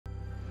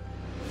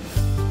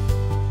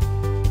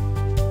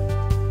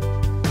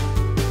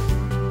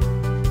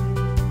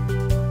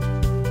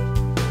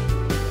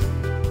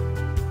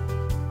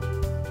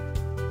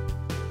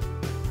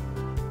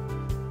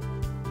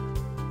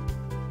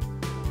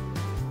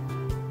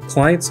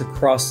Clients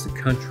across the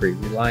country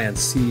rely on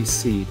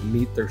CEC to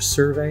meet their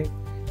survey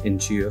and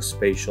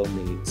geospatial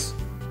needs.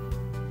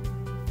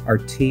 Our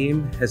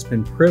team has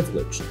been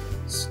privileged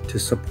to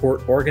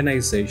support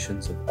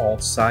organizations of all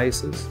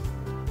sizes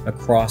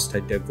across a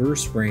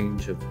diverse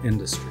range of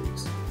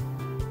industries.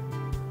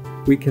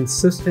 We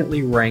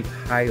consistently rank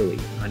highly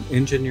on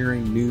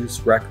Engineering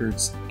News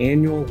Record's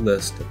annual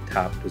list of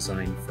top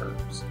design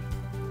firms,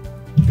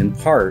 in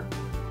part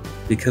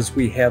because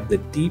we have the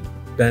deep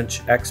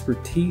bench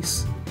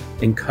expertise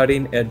and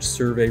cutting-edge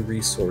survey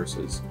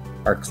resources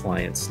our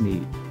clients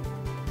need.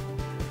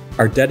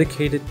 Our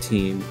dedicated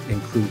team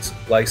includes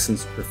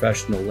licensed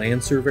professional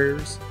land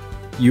surveyors,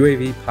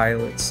 UAV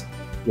pilots,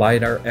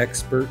 LiDAR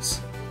experts,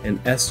 and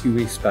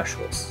SUV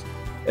specialists,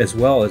 as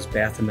well as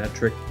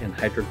bathymetric and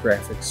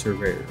hydrographic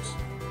surveyors.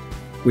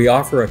 We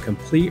offer a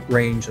complete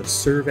range of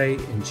survey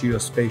and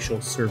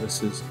geospatial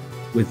services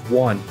with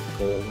one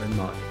goal in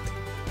mind: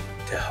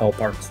 to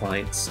help our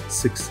clients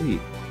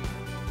succeed.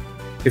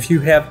 If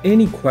you have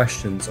any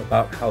questions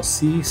about how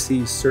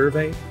CEC's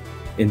survey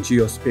and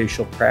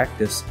geospatial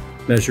practice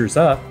measures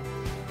up,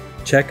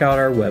 check out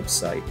our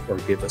website or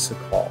give us a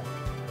call.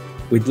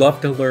 We'd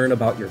love to learn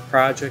about your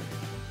project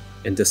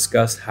and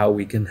discuss how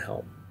we can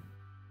help.